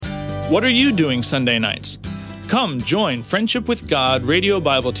What are you doing Sunday nights? Come join Friendship with God radio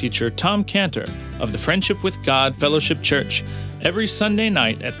Bible teacher Tom Cantor of the Friendship with God Fellowship Church every Sunday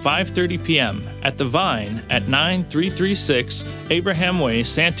night at 5:30 p.m. at The Vine at 9336 Abraham Way,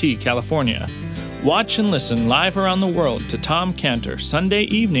 Santee, California. Watch and listen live around the world to Tom Cantor Sunday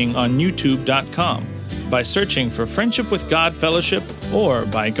evening on YouTube.com by searching for Friendship with God Fellowship or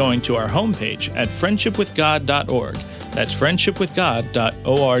by going to our homepage at friendshipwithgod.org. That's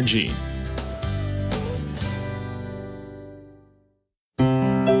friendshipwithgod.org.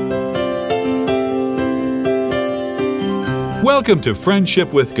 Welcome to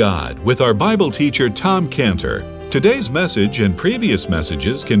Friendship with God with our Bible teacher Tom Cantor. Today's message and previous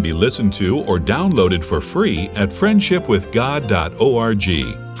messages can be listened to or downloaded for free at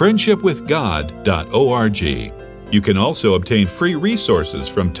friendshipwithgod.org. friendshipwithgod.org. You can also obtain free resources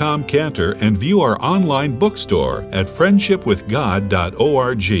from Tom Cantor and view our online bookstore at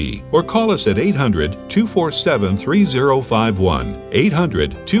friendshipwithgod.org or call us at 800-247-3051,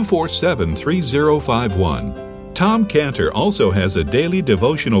 800-247-3051. Tom Cantor also has a daily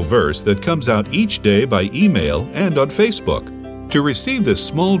devotional verse that comes out each day by email and on Facebook. To receive this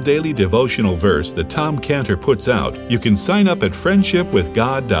small daily devotional verse that Tom Cantor puts out, you can sign up at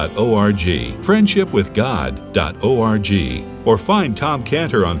friendshipwithgod.org, friendshipwithgod.org, or find Tom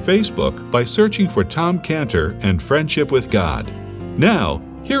Cantor on Facebook by searching for Tom Cantor and Friendship with God. Now,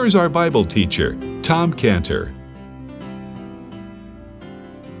 here is our Bible teacher, Tom Cantor.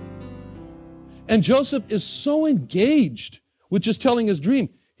 And Joseph is so engaged with just telling his dream,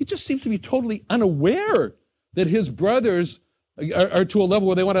 he just seems to be totally unaware that his brothers are to a level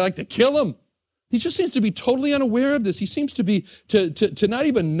where they want to kill him. He just seems to be totally unaware of this. He seems to be to not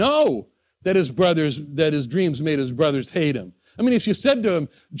even know that his dreams made his brothers hate him. I mean, if you said to him,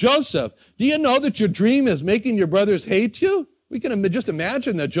 Joseph, do you know that your dream is making your brothers hate you? We can just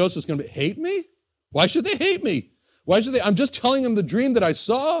imagine that Joseph's going to hate me. Why should they hate me? Why should they? I'm just telling them the dream that I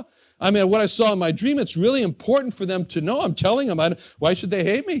saw. I mean, what I saw in my dream, it's really important for them to know. I'm telling them, why should they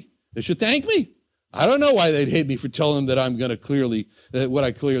hate me? They should thank me. I don't know why they'd hate me for telling them that I'm going to what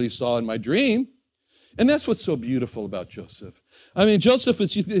I clearly saw in my dream. And that's what's so beautiful about Joseph. I mean, Joseph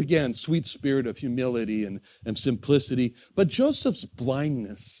is, again, sweet spirit of humility and simplicity. But Joseph's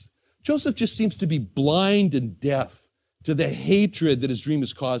blindness, Joseph just seems to be blind and deaf to the hatred that his dream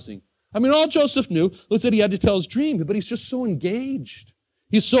is causing. I mean, all Joseph knew was that he had to tell his dream, but he's just so engaged.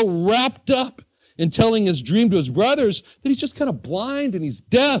 He's so wrapped up in telling his dream to his brothers that he's just kind of blind and he's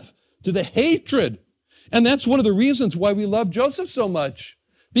deaf to the hatred. And that's one of the reasons why we love Joseph so much.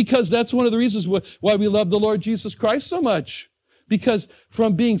 Because that's one of the reasons why we love the Lord Jesus Christ so much. Because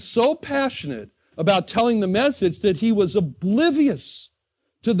from being so passionate about telling the message that he was oblivious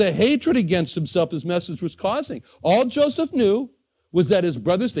to the hatred against himself his message was causing. All Joseph knew was that his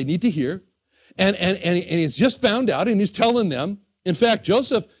brothers, they need to hear. And he's just found out and he's telling them. In fact,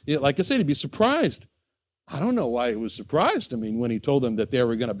 Joseph, like I said, he'd be surprised. I don't know why he was surprised. I mean, when he told them that they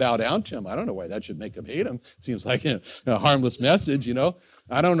were going to bow down to him, I don't know why that should make them hate him. Seems like a harmless message, I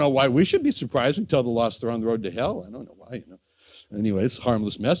don't know why we should be surprised when we tell the lost they're on the road to hell. I don't know why, Anyways,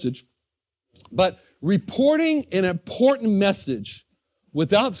 harmless message. But reporting an important message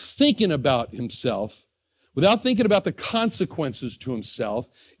without thinking about himself, without thinking about the consequences to himself,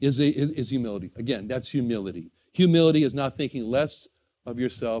 is humility. Again, that's humility. Humility is not thinking less of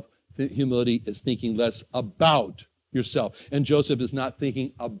yourself. Humility is thinking less about yourself. And Joseph is not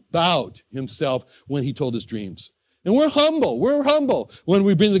thinking about himself when he told his dreams. And we're humble. We're humble when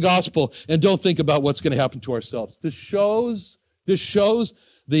we bring the gospel and don't think about what's going to happen to ourselves. This shows the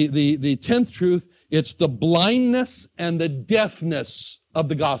 10th truth. It's the blindness and the deafness of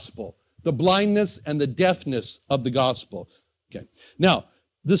the gospel. The blindness and the deafness of the gospel. Okay. Now,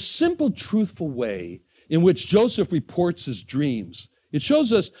 the simple, truthful way in which Joseph reports his dreams, it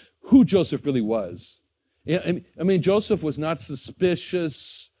shows us who Joseph really was. I mean, Joseph was not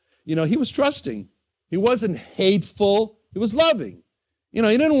suspicious. He was trusting. He wasn't hateful. He was loving. He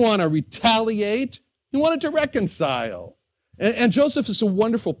didn't want to retaliate. He wanted to reconcile. And Joseph is a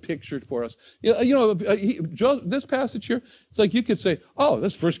wonderful picture for us. This passage here, it's like you could say, oh,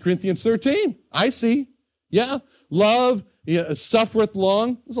 that's 1 Corinthians 13. I see. Yeah, love suffereth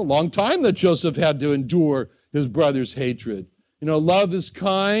long. It was a long time that Joseph had to endure his brother's hatred. Love is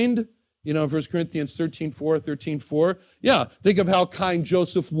kind. 1 Corinthians 13:4. Yeah, think of how kind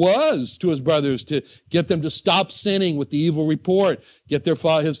Joseph was to his brothers to get them to stop sinning with the evil report, get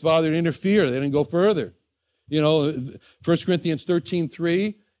his father to interfere. They didn't go further. 1 Corinthians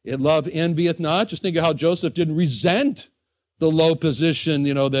 13:3, love envieth not. Just think of how Joseph didn't resent the low position,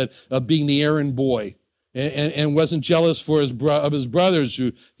 that of being the errand boy. and wasn't jealous for of his brothers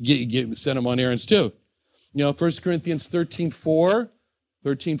who sent him on errands too. 1 Corinthians 13:4,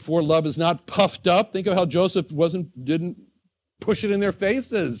 love is not puffed up. Think of how Joseph didn't push it in their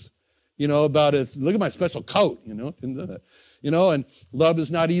faces, about it. Look at my special coat, didn't do that. And love is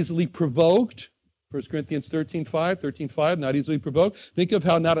not easily provoked. 1 Corinthians 13:5, not easily provoked. Think of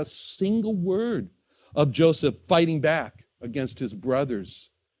how not a single word of Joseph fighting back against his brothers.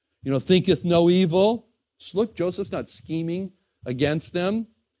 Thinketh no evil. Look, Joseph's not scheming against them.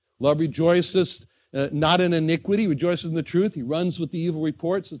 Love rejoices not in iniquity, rejoices in the truth. He runs with the evil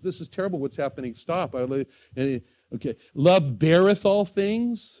report, says, this is terrible what's happening. Stop. Okay. Love beareth all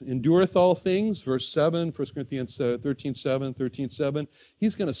things, endureth all things. Verse 7, 1 Corinthians 13:7.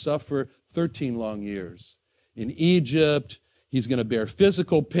 He's going to suffer 13 long years. In Egypt, he's going to bear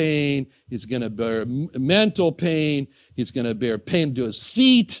physical pain. He's going to bear mental pain. He's going to bear pain to his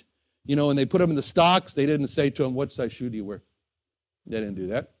feet. When they put him in the stocks, they didn't say to him, what size shoe do you wear? They didn't do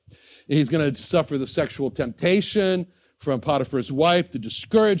that. He's going to suffer the sexual temptation from Potiphar's wife, the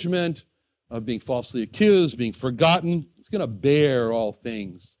discouragement of being falsely accused, being forgotten. He's going to bear all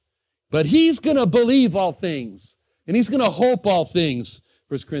things. But he's going to believe all things. And he's going to hope all things.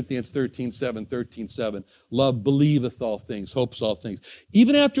 1 Corinthians 13:7. Love believeth all things, hopes all things.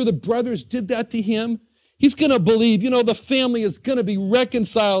 Even after the brothers did that to him, he's going to believe, the family is going to be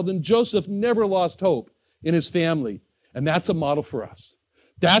reconciled, and Joseph never lost hope in his family. And that's a model for us.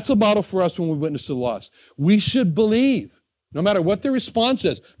 That's a model for us when we witness to the lost. We should believe, no matter what their response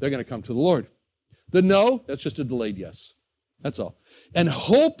is, they're going to come to the Lord. The no, that's just a delayed yes. That's all. And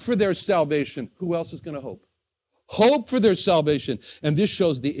hope for their salvation. Who else is going to hope? Hope for their salvation. And this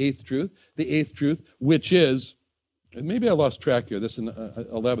shows the eighth truth, which is, and maybe I lost track here. This is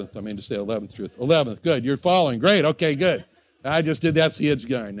 11th. I mean to say 11th truth. 11th. Good. You're following. Great. Okay, good. I just did that, so it's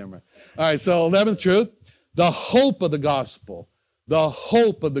going. Never mind. All right, so 11th truth, the hope of the gospel. The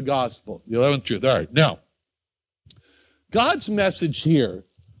hope of the gospel. The 11th truth. All right, now, God's message here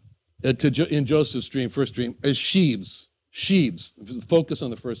in Joseph's dream, first dream, is sheaves. Sheaves. Focus on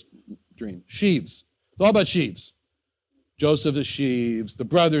the first dream. Sheaves. It's all about sheaves. Joseph is sheaves. The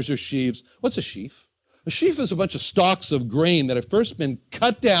brothers are sheaves. What's a sheaf? A sheaf is a bunch of stalks of grain that have first been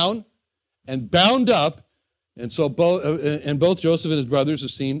cut down and bound up, and so both Joseph and his brothers are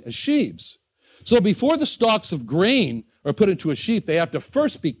seen as sheaves. So before the stalks of grain are put into a sheaf, they have to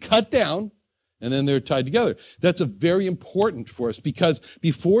first be cut down, and then they're tied together. That's very important for us, because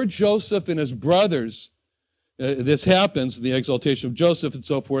before Joseph and his brothers, this happens, the exaltation of Joseph and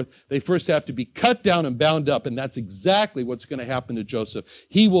so forth, they first have to be cut down and bound up, and that's exactly what's going to happen to Joseph.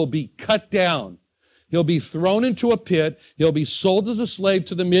 He will be cut down. He'll be thrown into a pit. He'll be sold as a slave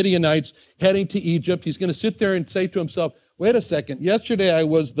to the Midianites, heading to Egypt. He's going to sit there and say to himself, wait a second, yesterday I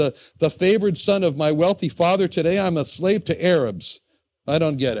was the favored son of my wealthy father. Today I'm a slave to Arabs. I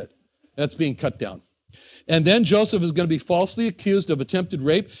don't get it. That's being cut down. And then Joseph is going to be falsely accused of attempted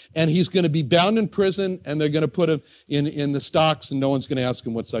rape, and he's going to be bound in prison, and they're going to put him in the stocks, and no one's going to ask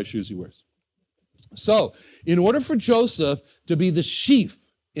him what size shoes he wears. So, in order for Joseph to be the sheaf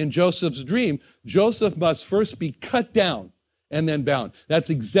in Joseph's dream, Joseph must first be cut down and then bound. That's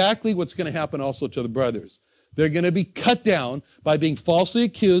exactly what's going to happen also to the brothers. They're going to be cut down by being falsely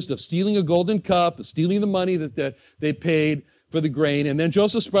accused of stealing a golden cup, of stealing the money that they paid for the grain. And then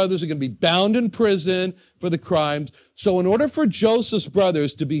Joseph's brothers are going to be bound in prison for the crimes. So in order for Joseph's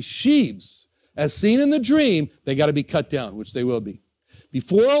brothers to be sheaves, as seen in the dream, they got to be cut down, which they will be.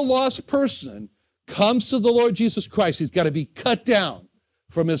 Before a lost person comes to the Lord Jesus Christ, he's got to be cut down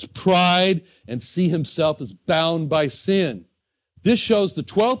from his pride and see himself as bound by sin. This shows the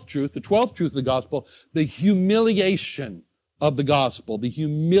 12th truth of the gospel, the humiliation of the gospel. The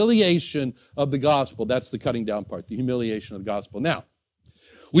humiliation of the gospel. That's the cutting down part, the humiliation of the gospel. Now,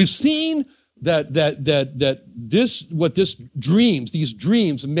 we've seen that these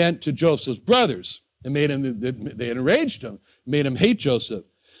dreams meant to Joseph's brothers. They had enraged him, made him hate Joseph.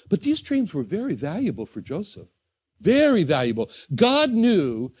 But these dreams were very valuable for Joseph. Very valuable. God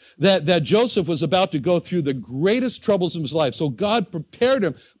knew that Joseph was about to go through the greatest troubles of his life. So God prepared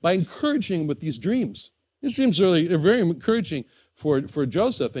him by encouraging him with these dreams. These dreams are very encouraging for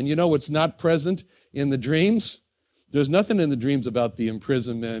Joseph. And you know what's not present in the dreams? There's nothing in the dreams about the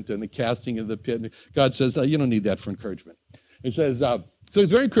imprisonment and the casting into the pit. God says, you don't need that for encouragement. He says, so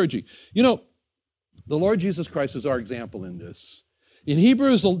it's very encouraging. You know, the Lord Jesus Christ is our example in this. In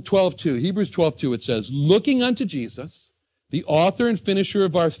Hebrews 12:2, it says, looking unto Jesus, the author and finisher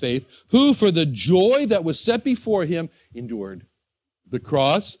of our faith, who for the joy that was set before him endured the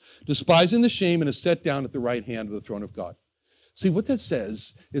cross, despising the shame, and is set down at the right hand of the throne of God. See, what that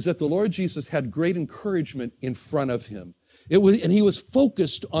says is that the Lord Jesus had great encouragement in front of him. And he was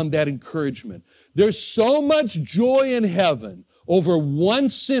focused on that encouragement. There's so much joy in heaven over one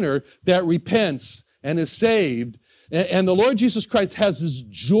sinner that repents and is saved. And the Lord Jesus Christ has this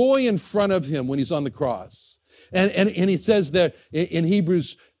joy in front of him when he's on the cross. And he says that in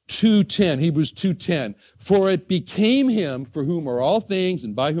Hebrews 2:10, for it became him for whom are all things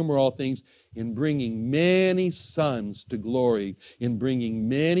and by whom are all things, in bringing many sons to glory, in bringing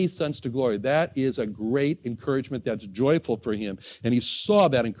many sons to glory. That is a great encouragement that's joyful for him. And he saw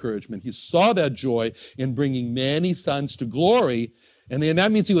that encouragement. He saw that joy in bringing many sons to glory. And then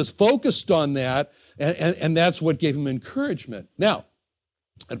that means he was focused on that, and that's what gave him encouragement. Now,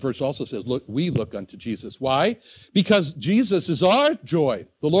 that verse also says, look, we look unto Jesus. Why? Because Jesus is our joy.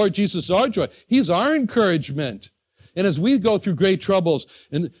 The Lord Jesus is our joy. He's our encouragement. And as we go through great troubles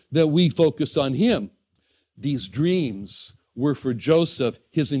and that we focus on him, these dreams were for Joseph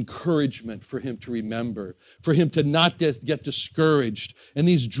his encouragement for him to remember, for him to not get discouraged. And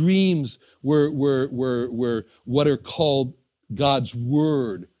these dreams were what are called God's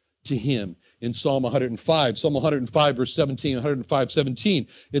word to him. In Psalm 105, verse 17, 105:17,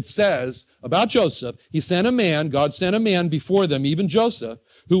 it says about Joseph, God sent a man before them, even Joseph,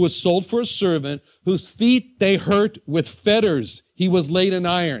 who was sold for a servant, whose feet they hurt with fetters. He was laid in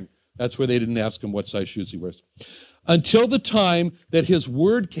iron. That's where they didn't ask him what size shoes he wears. Until the time that his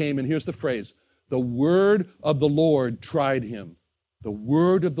word came, and here's the phrase, the word of the Lord tried him. The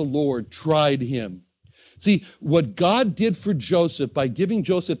word of the Lord tried him. See, what God did for Joseph by giving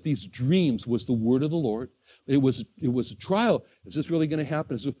Joseph these dreams was the word of the Lord. It was a trial. Is this really going to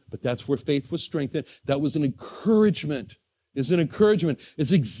happen? But that's where faith was strengthened. That was an encouragement. It's an encouragement.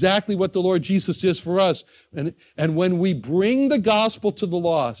 It's exactly what the Lord Jesus is for us. And when we bring the gospel to the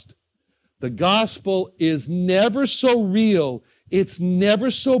lost, the gospel is never so real, it's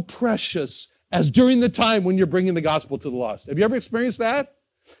never so precious as during the time when you're bringing the gospel to the lost. Have you ever experienced that?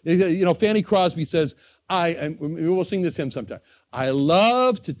 You know, Fanny Crosby says, and we will sing this hymn sometime. I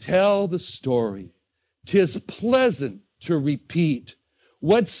love to tell the story. 'Tis pleasant to repeat.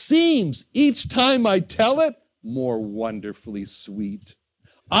 What seems each time I tell it more wonderfully sweet.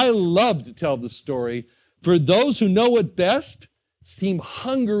 I love to tell the story, for those who know it best seem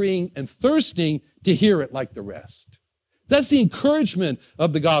hungering and thirsting to hear it like the rest. That's the encouragement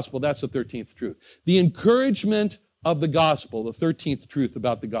of the gospel. That's the 13th truth. The encouragement of the gospel, the 13th truth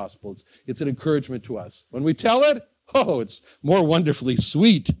about the gospel. It's an encouragement to us. When we tell it, it's more wonderfully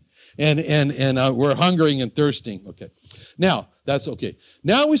sweet. And we're hungering and thirsting. Okay. Now, that's okay.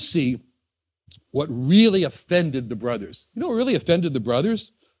 Now we see what really offended the brothers. You know what really offended the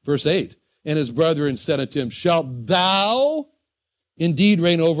brothers? Verse 8. And his brethren said unto him, shalt thou indeed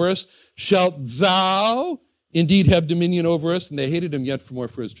reign over us? Shalt thou indeed have dominion over us? And they hated him yet more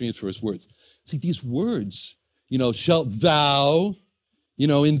for his dreams, for his words. See, these words, shalt thou,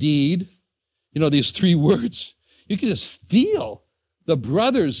 indeed, these three words, you can just feel the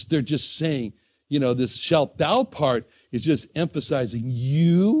brothers, they're just saying, this shalt thou part is just emphasizing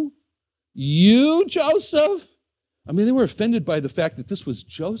you, Joseph. I mean, they were offended by the fact that this was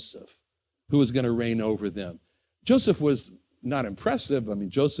Joseph who was going to reign over them. Joseph was not impressive. I mean,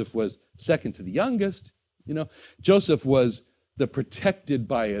 Joseph was second to the youngest. Joseph was the protected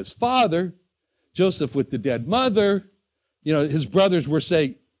by his father. Joseph with the dead mother. His brothers were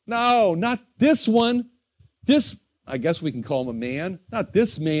saying, no, not this one. This, I guess we can call him a man, not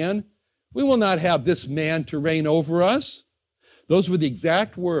this man. We will not have this man to reign over us. Those were the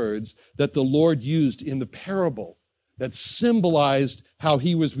exact words that the Lord used in the parable that symbolized how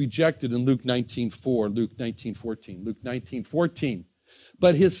he was rejected in Luke 19:4, Luke 19:14, Luke 19:14.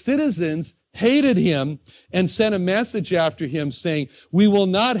 But his citizens hated him and sent a message after him saying, we will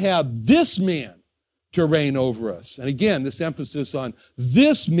not have this man to reign over us. And again, this emphasis on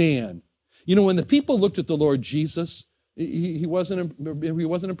this man. When the people looked at the Lord Jesus, he wasn't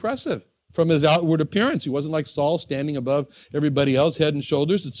impressive from his outward appearance. He wasn't like Saul standing above everybody else, head and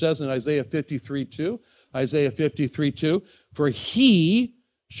shoulders. It says in Isaiah 53:2, for he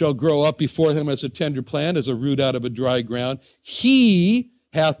shall grow up before him as a tender plant, as a root out of a dry ground. He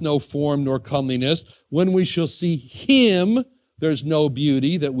hath no form nor comeliness. When we shall see him, there's no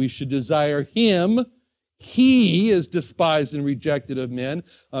beauty that we should desire him. He is despised and rejected of men,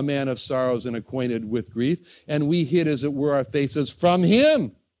 a man of sorrows and acquainted with grief. And we hid, as it were, our faces from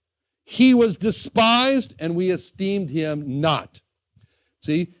him. He was despised, and we esteemed him not.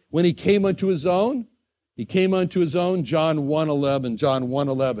 See, when he came unto his own, John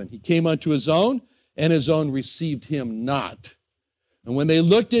 1:11. He came unto his own, and his own received him not. And when they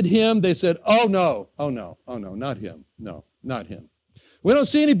looked at him, they said, oh no, not him. No, Not him. We don't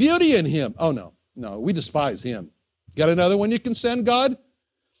see any beauty in him. Oh, no. No, we despise him. Got another one you can send, God?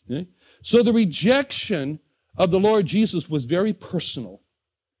 Okay. So the rejection of the Lord Jesus was very personal.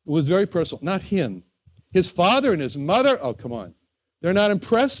 It was very personal, not him. His father and his mother, oh, come on. They're not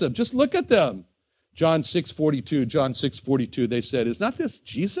impressive. Just look at them. John 6:42, they said, is not this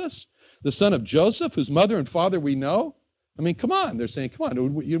Jesus, the son of Joseph, whose mother and father we know? I mean, come on. They're saying, come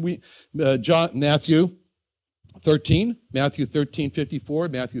on. Matthew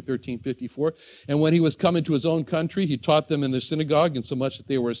 13:54. And when he was come into his own country, he taught them in the synagogue, insomuch that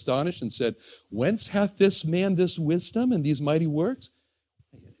they were astonished and said, whence hath this man this wisdom and these mighty works?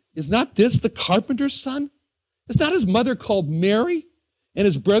 Is not this the carpenter's son? Is not his mother called Mary? And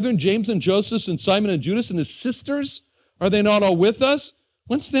his brethren James and Joseph and Simon and Judas and his sisters? Are they not all with us?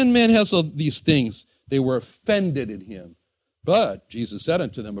 Whence then man has all these things? They were offended in him. But Jesus said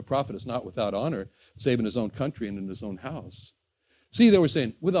unto them, a prophet is not without honor, save in his own country and in his own house. See, they were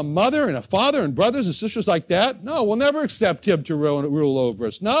saying, with a mother and a father and brothers and sisters like that? No, we'll never accept him to rule over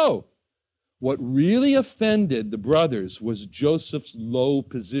us. No. What really offended the brothers was Joseph's low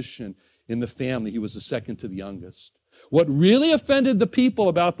position in the family. He was the second to the youngest. What really offended the people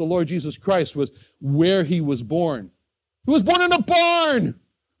about the Lord Jesus Christ was where he was born. He was born in a barn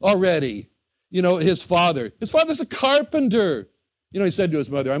already. You know, his father's a carpenter. You know, he said to his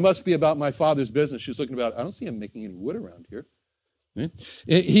mother, I must be about my father's business. She was looking about, I don't see him making any wood around here.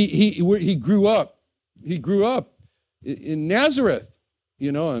 He grew up in Nazareth,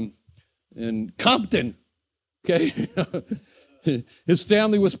 you know, in Compton, okay? His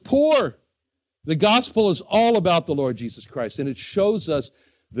family was poor. The gospel is all about the Lord Jesus Christ, and it shows us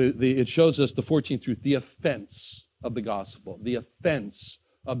the 14th truth, the offense of the gospel, the offense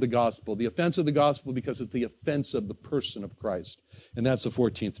of the gospel. The offense of the gospel because it's the offense of the person of Christ, and that's the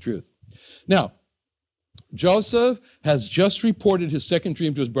 14th truth. Now, Joseph has just reported his second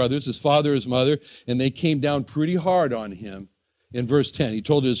dream to his brothers, his father, his mother, and they came down pretty hard on him. In verse 10, he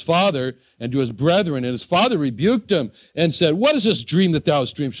told his father and to his brethren, and his father rebuked him and said, what is this dream that thou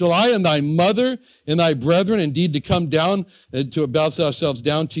hast dreamed? Shall I and thy mother and thy brethren indeed to come down, to bow ourselves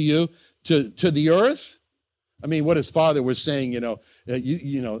down to you, to the earth? I mean, what his father was saying,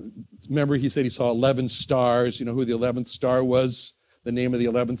 remember he said he saw 11 stars. You know who the 11th star was? The name of the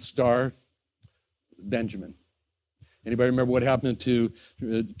 11th star? Benjamin. Anybody remember what happened to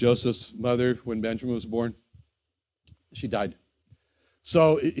Joseph's mother when Benjamin was born? She died.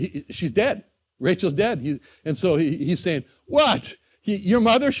 So she's dead. Rachel's dead. And so he's saying, what? Your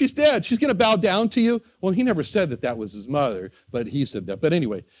mother, she's dead. She's going to bow down to you? Well, he never said that was his mother, but he said that. But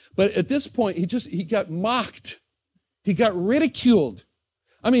anyway, but at this point, he got mocked. He got ridiculed.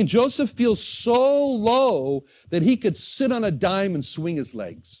 I mean, Joseph feels so low that he could sit on a dime and swing his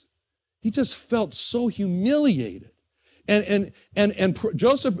legs. He just felt so humiliated. And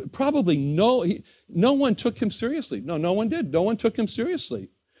Joseph probably, no one took him seriously. No one did. No one took him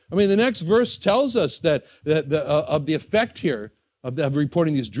seriously. I mean, the next verse tells us that of the effect here of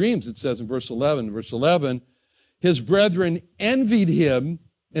reporting these dreams. It says in verse 11, his brethren envied him,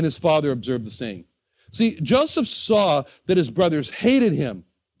 and his father observed the same. See, Joseph saw that his brothers hated him.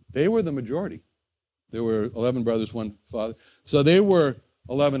 They were the majority. There were 11 brothers, one father. So they were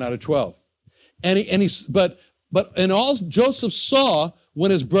 11 out of 12. But all Joseph saw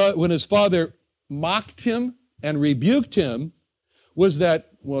when his father mocked him and rebuked him was that,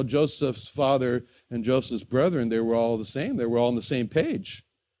 well, Joseph's father and Joseph's brethren, they were all the same. They were all on the same page.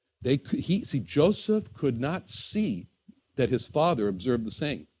 Joseph could not see that his father observed the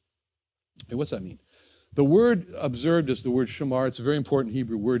same. Hey, what's that mean? The word observed is the word shamar. It's a very important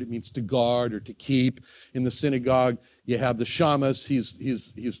Hebrew word. It means to guard or to keep. In the synagogue, you have the shamas.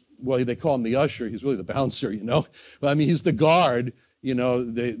 He's well, they call him the usher. He's really the bouncer, you know. But I mean, he's the guard. You know,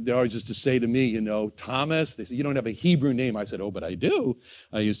 they always used to say to me, you know, Thomas. They say, you don't have a Hebrew name. I said, oh, but I do.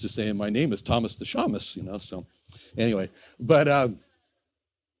 I used to say, my name is Thomas the Shamus, you know. So anyway, but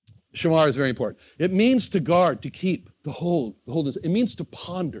shamar is very important. It means to guard, to keep, to hold. It means to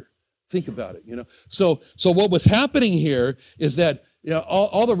ponder. Think about it, you know. So what was happening here is that, you know,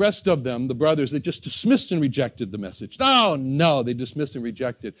 all the rest of them, the brothers, they just dismissed and rejected the message. No, they dismissed and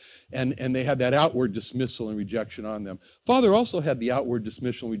rejected. And they had that outward dismissal and rejection on them. Father also had the outward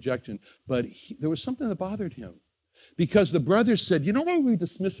dismissal and rejection, but there was something that bothered him. Because the brothers said, you know why we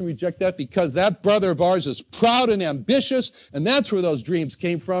dismiss and reject that? Because that brother of ours is proud and ambitious, and that's where those dreams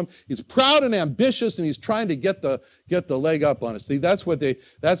came from. He's proud and ambitious, and he's trying to get the leg up on us. See, that's what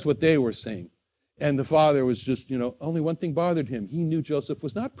they were saying. And the father was just, you know, only one thing bothered him. He knew Joseph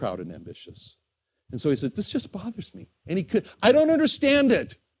was not proud and ambitious. And so he said, this just bothers me. And I don't understand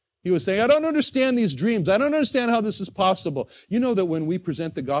it. He was saying, I don't understand these dreams. I don't understand how this is possible. You know that when we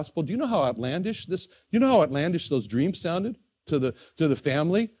present the gospel, do you know how outlandish those dreams sounded to the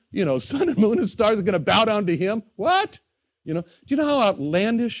family? You know, sun and moon and stars are going to bow down to him. What? You know, do you know how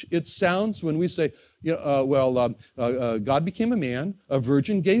outlandish it sounds when we say, God became a man, a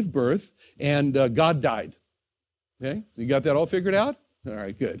virgin gave birth, and God died. Okay, you got that all figured out? All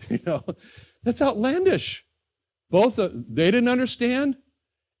right, good. You know, that's outlandish. They didn't understand,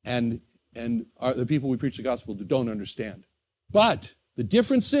 and the people we preach the gospel to don't understand. But the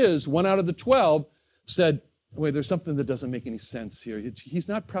difference is, 1 out of the 12 said, wait, there's something that doesn't make any sense here. He's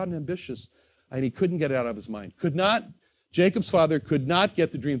not proud and ambitious, and he couldn't get it out of his mind. Jacob's father could not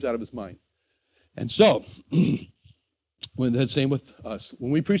get the dreams out of his mind. And so, the same with us.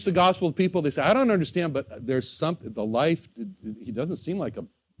 When we preach the gospel to people, they say, I don't understand, but there's something, he doesn't seem like an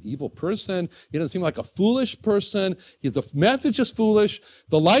evil person. He doesn't seem like a foolish person. The message is foolish.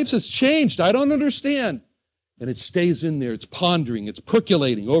 The life has changed. I don't understand. And it stays in there. It's pondering. It's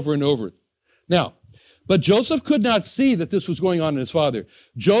percolating over and over. Now, but Joseph could not see that this was going on in his father.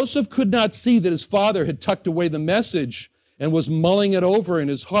 Joseph could not see that his father had tucked away the message and was mulling it over in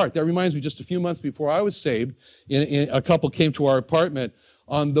his heart. That reminds me, just a few months before I was saved, a couple came to our apartment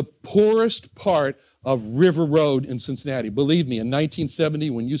on the poorest part of River Road in Cincinnati. Believe me, in 1970,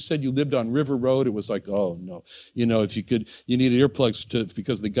 when you said you lived on River Road, it was like, oh no. You know, if you needed earplugs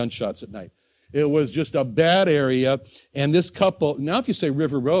because of the gunshots at night. It was just a bad area. And this couple, now if you say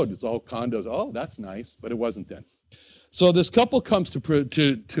River Road, it's all condos. Oh, that's nice, but it wasn't then. So this couple comes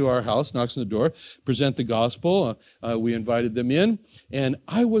to our house, knocks on the door, present the gospel. We invited them in, and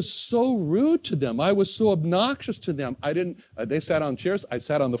I was so rude to them. I was so obnoxious to them. They sat on chairs. I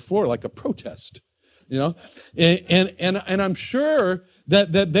sat on the floor like a protest, you know. And I'm sure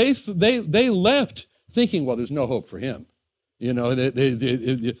that they left thinking, well, there's no hope for him, you know.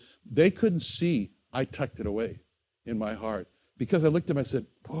 They couldn't see I tucked it away in my heart. Because I looked at him, I said,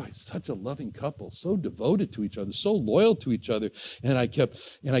 boy, such a loving couple, so devoted to each other, so loyal to each other. And I kept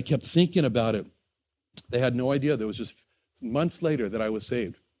thinking about it. They had no idea. There was just months later that I was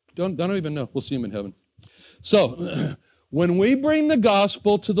saved. Don't even know. We'll see him in heaven. So when we bring the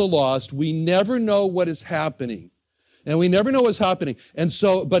gospel to the lost, we never know what is happening. And we never know what's happening. And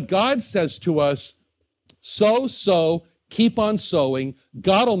so, but God says to us, sow, keep on sowing.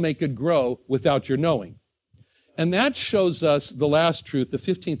 God will make it grow without your knowing. And that shows us the last truth, the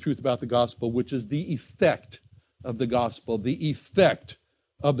 15th truth about the gospel, which is the effect of the gospel, the effect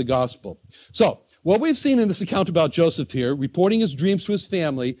of the gospel. So, what we've seen in this account about Joseph here, reporting his dreams to his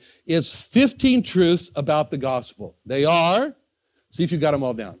family, is 15 truths about the gospel. They are, see if you got them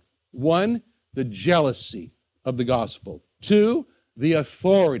all down. 1, the jealousy of the gospel. 2, the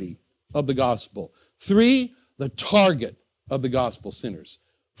authority of the gospel. 3, the target of the gospel, sinners.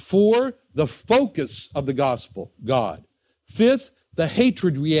 4, the focus of the gospel, God. 5th, the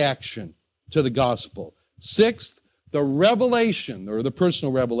hatred reaction to the gospel. 6th, the revelation or the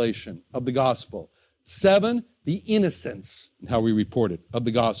personal revelation of the gospel. 7, the innocence, how we report it, of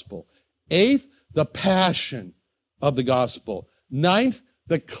the gospel. 8th, the passion of the gospel. 9th,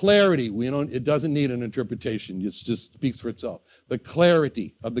 the clarity. It doesn't need an interpretation. It just speaks for itself. The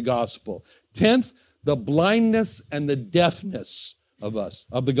clarity of the gospel. 10th, the blindness and the deafness of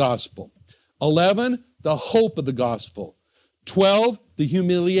the gospel. 11, the hope of the gospel. 12, the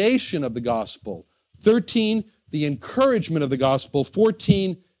humiliation of the gospel. 13, the encouragement of the gospel.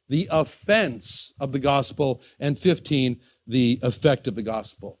 14, the offense of the gospel. And 15, the effect of the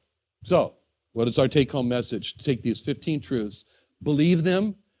gospel. So, what is our take-home message? To take these 15 truths, believe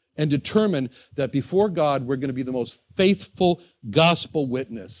them, and determine that before God, we're going to be the most faithful gospel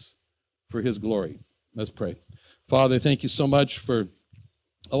witness for his glory. Let's pray. Father, thank you so much for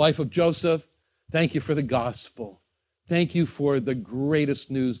the life of Joseph. Thank you for the gospel. Thank you for the greatest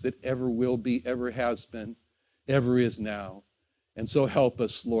news that ever will be, ever has been, ever is now. And so help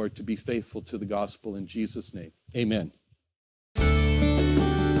us, Lord, to be faithful to the gospel in Jesus' name. Amen.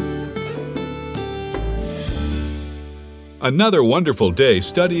 Another wonderful day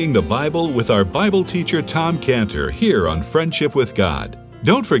studying the Bible with our Bible teacher Tom Cantor here on Friendship with God.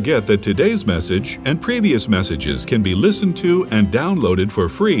 Don't forget that today's message and previous messages can be listened to and downloaded for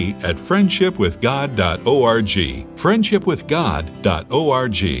free at friendshipwithgod.org.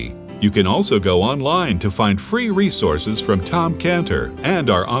 friendshipwithgod.org. You can also go online to find free resources from Tom Cantor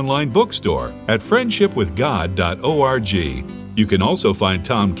and our online bookstore at friendshipwithgod.org. You can also find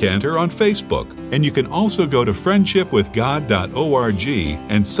Tom Cantor on Facebook, and you can also go to friendshipwithgod.org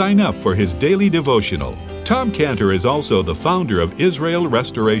and sign up for his daily devotional. Tom Cantor is also the founder of Israel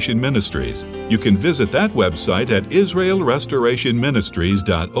Restoration Ministries. You can visit that website at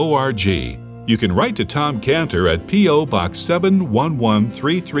israelrestorationministries.org. You can write to Tom Cantor at P.O. Box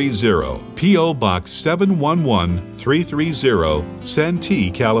 711330, P.O. Box 711330,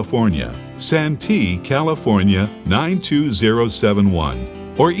 Santee, California. Santee, California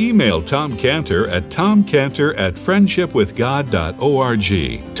 92071. Or email Tom Cantor at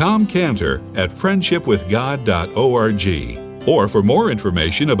tomcantor@friendshipwithgod.org, Tom Cantor at friendshipwithgod.org. Or for more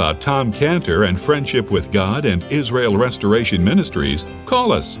information about Tom Cantor and Friendship with God and Israel Restoration Ministries,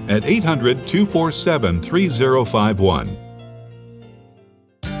 call us at 800-247-3051.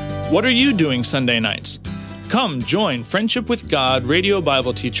 What are you doing Sunday nights? Come join Friendship with God radio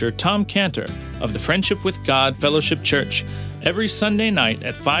Bible teacher Tom Cantor of the Friendship with God Fellowship Church every Sunday night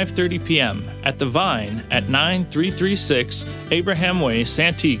at 5:30 p.m. at The Vine at 9336 Abraham Way,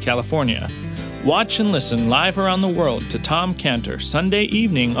 Santee, California. Watch and listen live around the world to Tom Cantor Sunday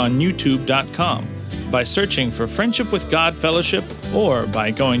evening on YouTube.com by searching for Friendship with God Fellowship or by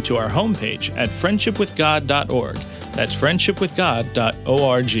going to our homepage at friendshipwithgod.org. That's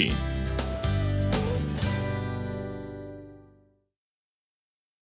friendshipwithgod.org.